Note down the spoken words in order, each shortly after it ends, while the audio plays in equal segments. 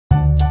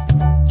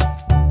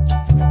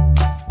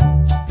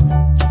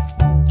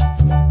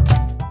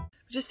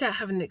We're just out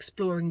having an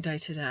exploring day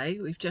today.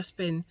 We've just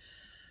been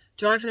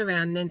driving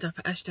around and end up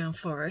at Ashdown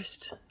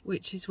Forest,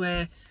 which is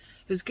where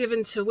it was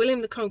given to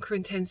William the Conqueror in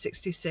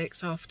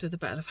 1066 after the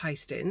Battle of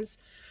Hastings.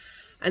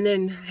 And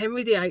then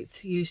Henry VIII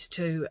used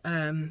to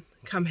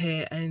come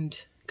here and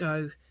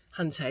go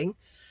hunting.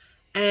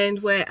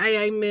 And where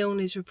A.A. Milne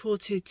is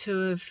reported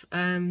to have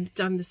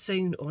done the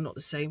scene, or not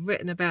the scene,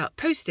 written about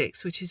poo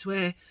sticks, which is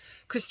where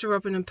Christopher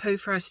Robin and Pooh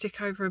throw a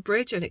stick over a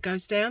bridge and it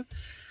goes down.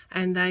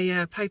 And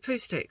they pay poo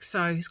sticks,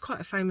 so it's quite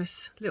a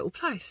famous little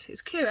place.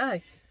 It's cute, eh?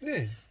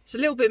 Yeah. It's a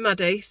little bit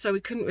muddy, so we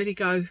couldn't really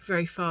go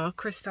very far.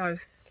 Christo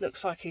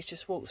looks like he's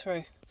just walked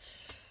through.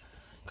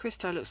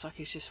 Christo looks like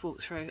he's just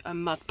walked through a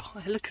mud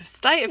pile. Look at the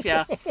state of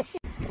you.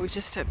 We're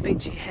just at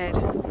Beachy Head.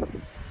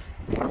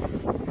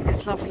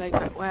 It's lovely,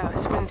 but wow,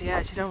 it's windy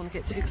edge. You don't want to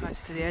get too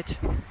close to the edge.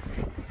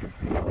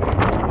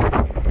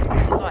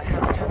 There's a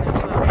lighthouse down there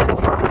as well. I don't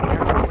think we can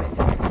go for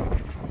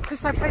wind.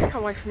 Christo, please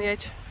come away from the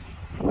edge.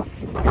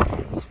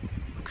 It's a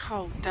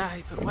cold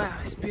day, but wow,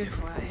 it's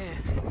beautiful out here.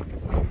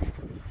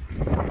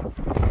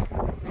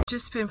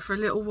 Just been for a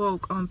little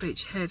walk on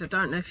Beachy Head. I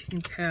don't know if you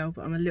can tell,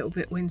 but I'm a little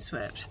bit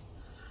windswept.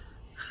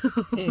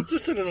 Yeah,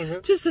 just a little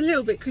bit. Just a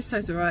little bit.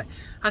 Christo's alright.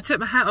 I took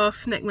my hat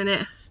off, neck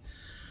minute.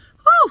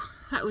 Woo!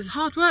 That was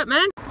hard work,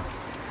 man.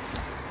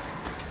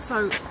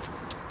 So,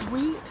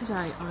 we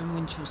today are in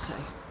Winchelsea.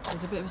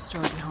 There's a bit of a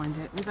story behind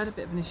it. We've had a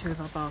bit of an issue with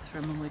our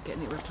bathroom and we're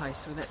getting it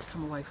replaced, so we've had to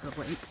come away for a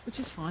week, which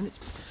is fine. It's,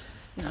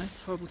 you know,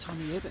 it's a horrible time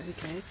of year, but who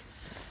cares?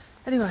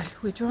 Anyway,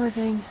 we're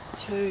driving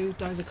to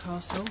Dover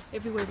Castle.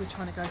 Everywhere we're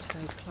trying to go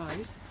today is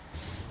closed.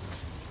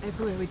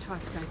 Everywhere we try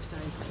to go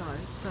today is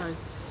closed. So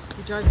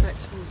we drove back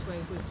towards where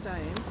we're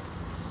staying,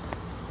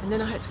 and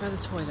then I had to go to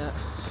the toilet.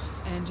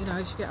 And you know,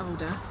 as you get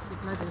older, your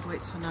bladder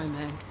waits for no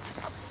man.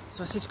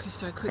 So I said to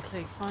Christo,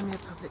 quickly, find me a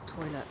public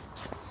toilet.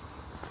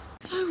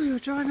 So we were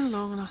driving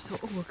along and I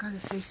thought, oh, we'll go to the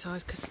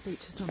seaside because the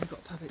beach has normally got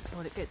a public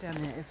toilet. Get down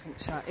there,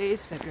 everything's shut. It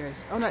is February.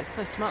 Oh no, it's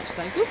 1st of March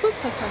today. Whoop, whoop,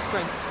 first day of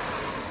spring.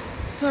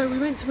 So we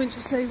went to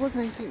Winchelsea,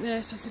 wasn't anything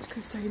there. So I said to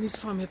Christo, you need to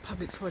find me a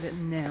public toilet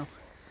now.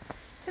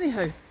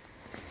 Anywho,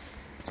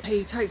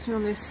 he takes me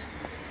on this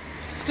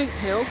steep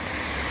hill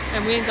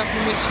and we end up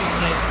in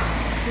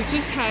Winchelsea. We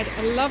just had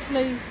a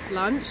lovely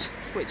lunch,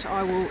 which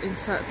I will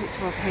insert a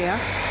picture of here,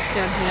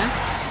 down here.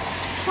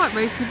 Quite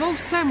reasonable.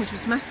 Sandwich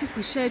was massive.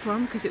 We shared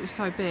one because it was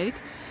so big.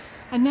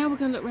 And now we're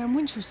going to look around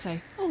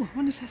Winchelsea. Oh, I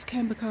wonder if that's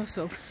Canberra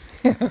Castle.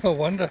 I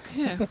wonder.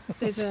 Yeah,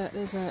 there's a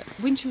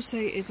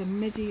Winchelsea is a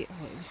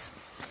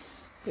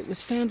it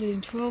was founded in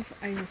 12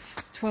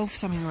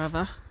 something or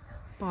other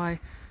by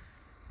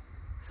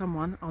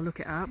someone. I'll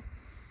look it up.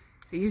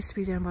 It used to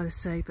be down by the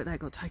sea, but that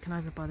got taken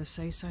over by the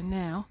sea. So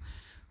now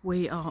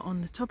we are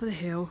on the top of the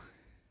hill.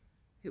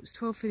 It was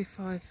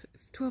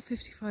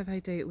 1255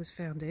 AD it was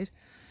founded,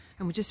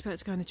 and we're just about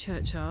to go in the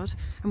churchyard,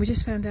 and we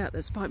just found out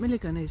that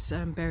Spikemilligan is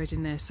buried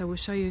in there, so we'll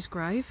show you his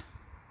grave.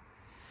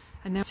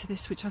 And now to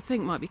this, which I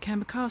think might be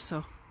Canberra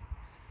Castle.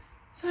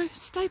 So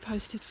stay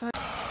posted, folks.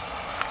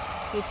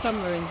 There's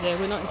some ruins here,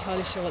 we're not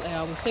entirely sure what they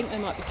are. We think they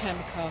might be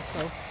Canberra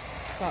Castle,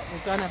 but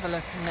we'll go and have a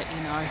look and let you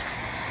know.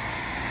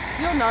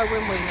 You'll know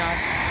when we know.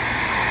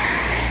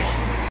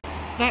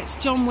 That's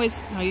John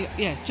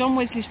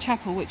Wesley's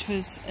Chapel, which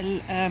was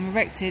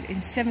erected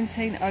in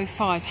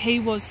 1705. He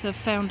was the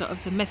founder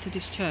of the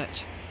Methodist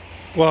Church.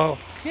 Wow.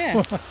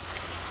 Yeah.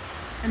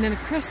 And then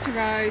across the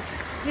road,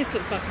 this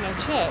looks like an old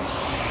church.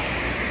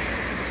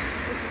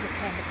 This is a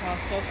Canberra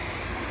Castle.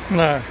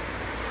 No.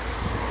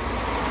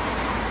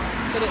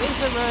 But it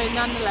is a ruin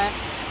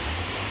nonetheless.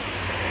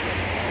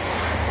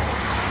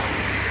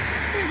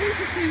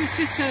 It was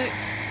just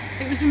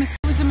it was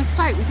a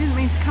mistake. We didn't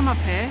mean to come up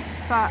here,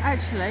 but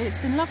actually it's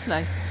been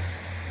lovely.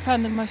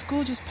 Found the most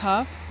gorgeous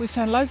pub. We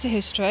found loads of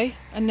history,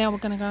 and now we're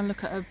going to go and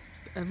look at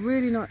a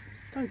really nice.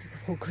 Don't do the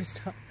wall,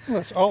 Krista. Well,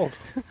 it's old.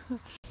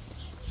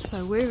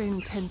 So we're in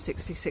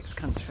 1066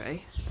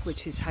 country,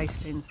 which is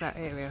Hastings, that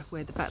area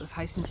where the Battle of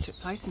Hastings took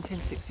place in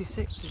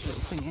 1066. There's a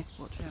little thing here.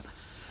 Watch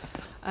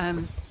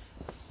out.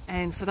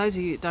 And for those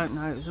of you that don't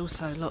know, it was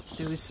also a lot to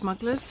do with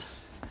smugglers.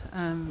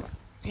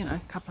 You know,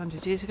 a couple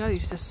hundred years ago, they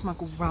used to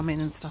smuggle rum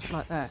in and stuff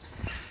like that.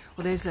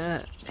 Well, there's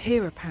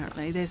here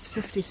apparently, there's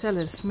 50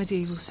 cellars,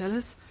 medieval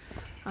cellars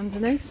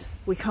underneath.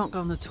 We can't go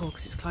on the tour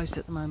because it's closed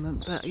at the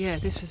moment, but yeah,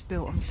 this was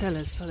built on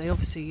cellars, so they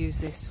obviously use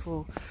this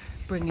for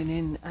bringing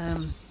in,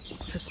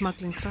 for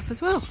smuggling stuff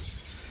as well.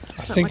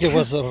 I think it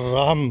was the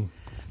rum.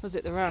 Was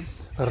it the rum?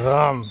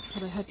 Rum.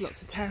 Well, they had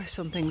lots of tariffs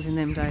on things in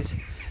them days.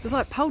 It was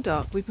like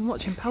Poldark. We've been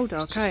watching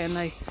Poldark, eh?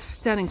 And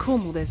down in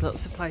Cornwall, there's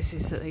lots of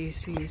places that they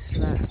used to use for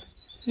that.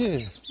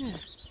 Yeah. Yeah.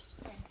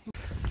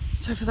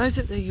 So for those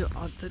of you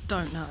that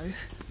don't know,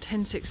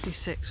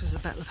 1066 was the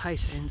Battle of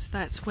Hastings.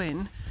 That's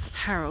when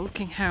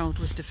King Harold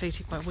was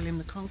defeated by William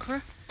the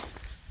Conqueror,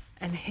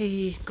 and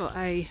he got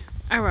an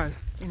arrow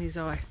in his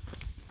eye.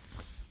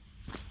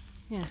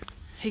 Yeah,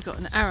 he got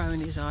an arrow in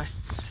his eye.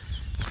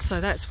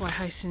 So that's why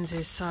Hastings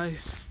is so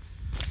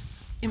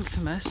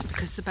infamous,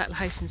 because the Battle of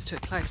Hastings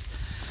took place.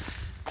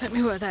 Let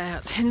me work that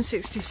out.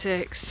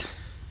 1066.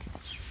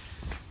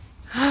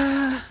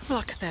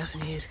 like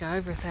 1,000 years ago,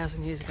 over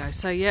 1,000 years ago.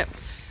 So yep,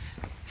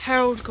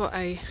 Harold got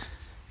a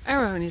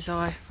arrow in his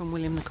eye from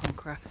William the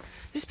Conqueror.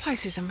 This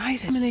place is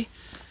amazing. So many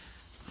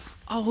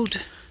old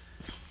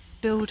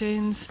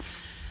buildings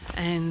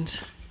and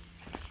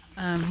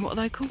what are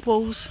they called?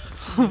 Walls.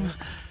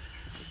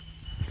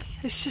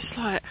 It's just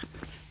like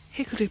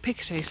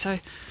hickledy-pickledy. So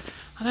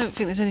I don't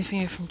think there's anything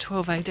here from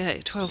 12 AD,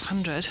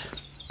 1200,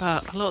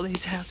 but a lot of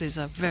these houses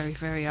are very,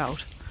 very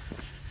old.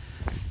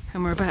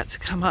 And we're about to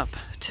come up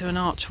to an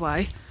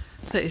archway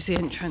that is the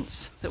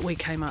entrance that we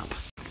came up.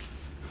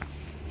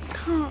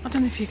 I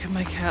don't know if you can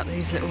make out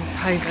these little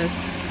pavers.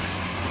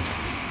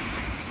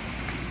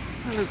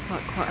 That looks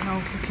like quite an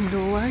old looking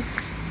doorway.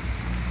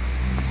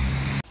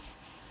 I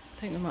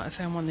think they might have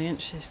found one of the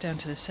entrances down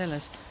to the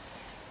cellars.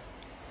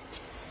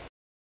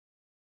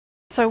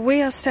 So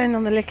we are standing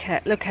on the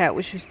lookout,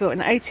 which was built in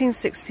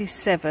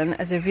 1867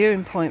 as a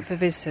viewing point for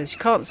visitors. You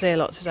can't see a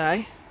lot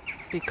today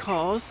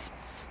because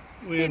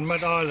we're in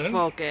Mud Island.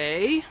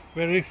 Foggy.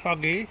 Very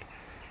foggy.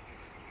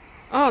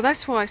 Oh,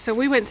 that's why. So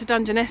we went to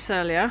Dungeness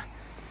earlier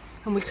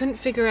and we couldn't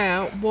figure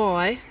out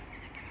why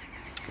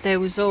there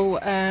was all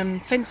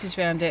fences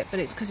around it, but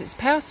it's because it's a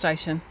power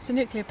station. It's a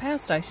nuclear power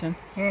station.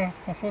 Yeah,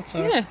 I thought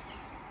so. Yeah.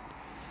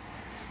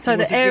 So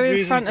the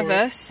area in front of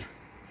us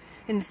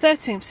in the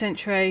 13th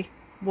century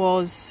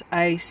was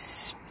a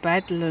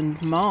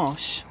spadland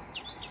marsh.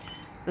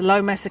 The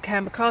low mass of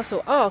Camber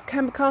Castle. Oh,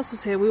 Camber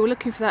Castle's here. We were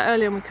looking for that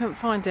earlier and we couldn't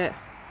find it.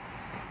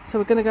 So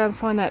we're going to go and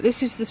find that.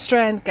 This is the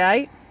Strand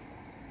Gate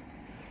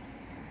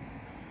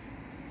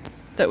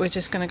that we're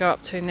just going to go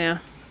up to now.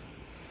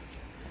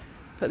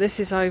 But this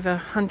is over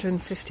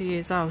 150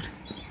 years old.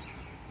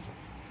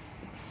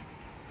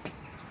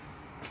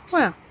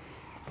 Wow.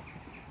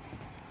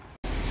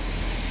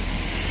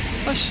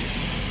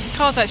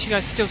 Cars actually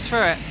go still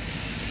through it.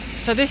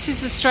 So this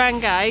is the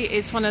Strand Gate.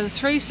 It's one of the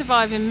 3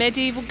 surviving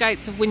medieval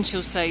gates of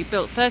Winchelsea.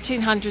 Built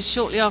 1300,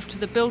 shortly after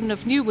the building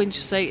of New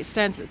Winchelsea, it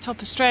stands at the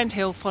top of Strand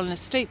Hill following a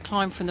steep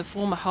climb from the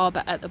former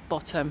harbour at the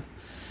bottom.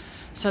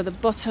 So the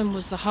bottom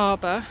was the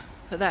harbour,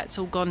 but that's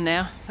all gone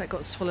now. That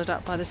got swallowed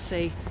up by the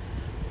sea.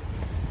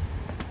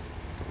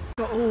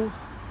 Got all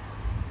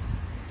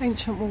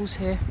ancient walls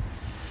here,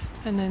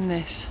 and then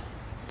this.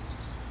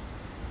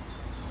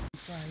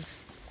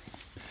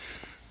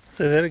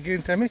 Say that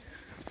again, Tammy.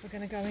 We're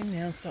going to go in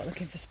now and start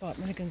looking for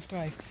Spikemilligan's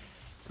grave.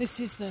 This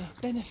is the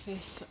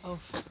benefice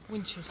of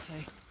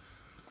Winchelsea.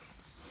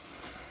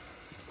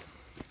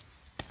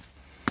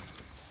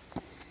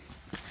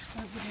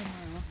 Don't give me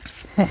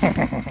a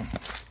mouth.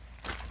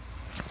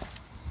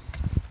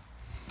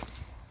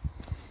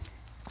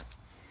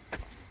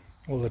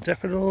 All the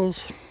daffodils.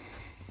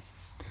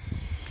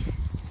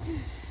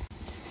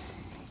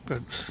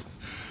 Good.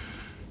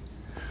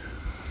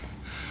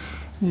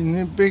 You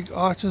need big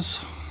arches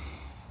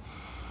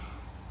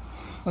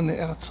on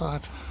the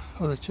outside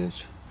of the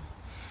church.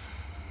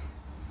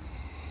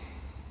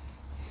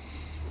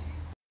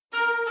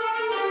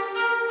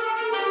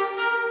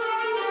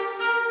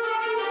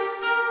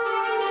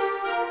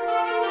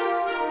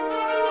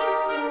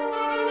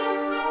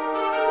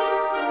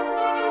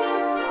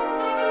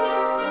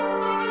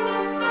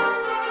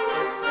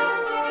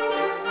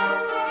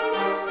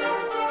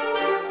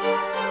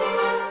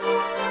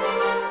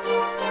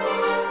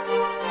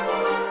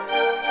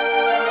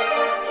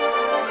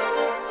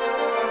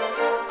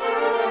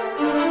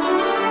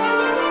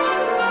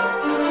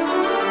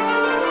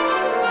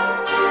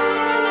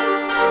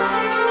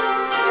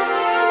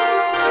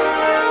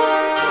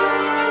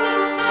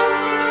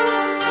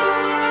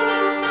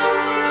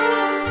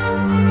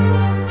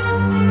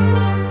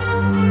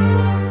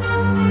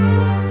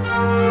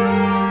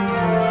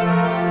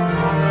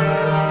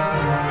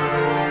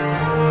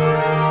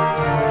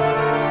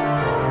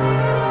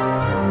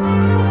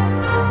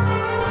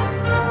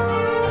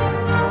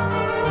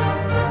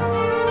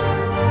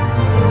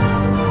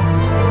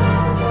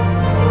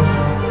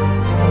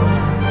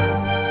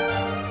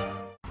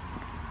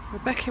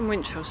 Back in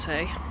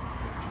Winchelsea.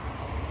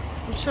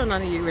 I'm sure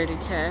none of you really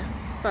care,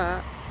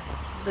 but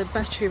the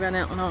battery ran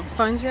out on our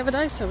phones the other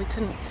day, so we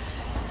couldn't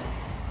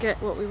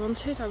get what we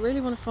wanted. I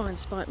really want to find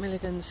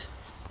Spikemilligan's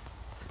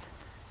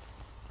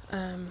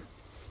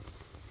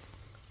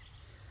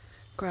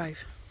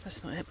grave.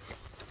 That's not it.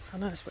 I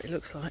know that's what it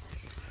looks like.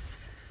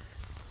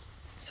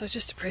 So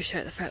just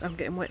appreciate the fact that I'm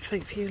getting wet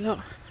feet for you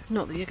lot.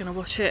 Not that you're going to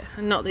watch it,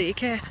 and not that you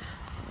care.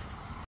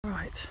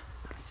 Right,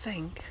 I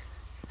think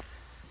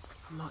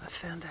I might have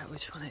found out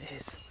which one it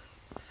is.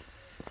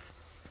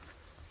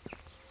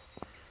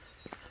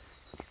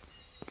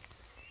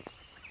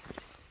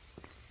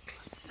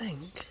 I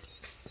think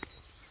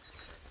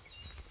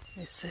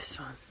it's this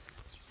one.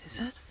 Is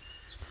it?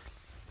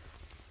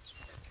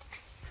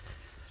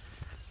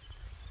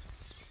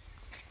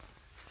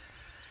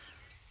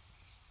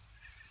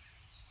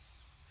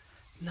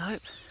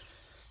 Nope.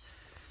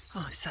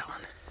 Oh, it's that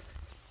one.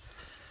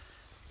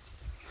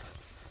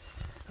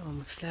 The one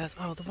with flowers.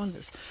 Oh, the one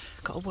that's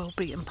got a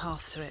well-beaten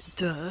path to it.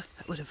 Duh.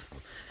 That would have...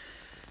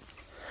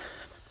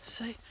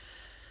 See?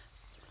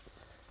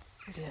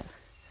 Idiot.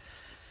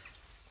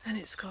 and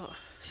it's got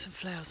some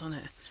flowers on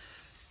it.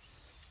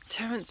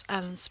 Terence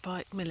Alan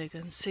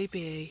spikemilligan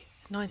CBE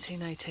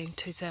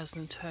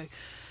 1918-2002,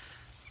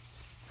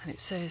 and it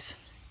says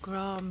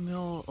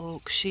Gramor or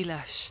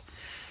Kshilash,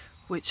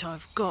 which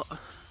I've got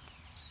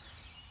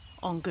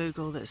on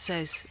Google that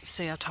says,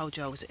 see, I told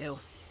you I was ill.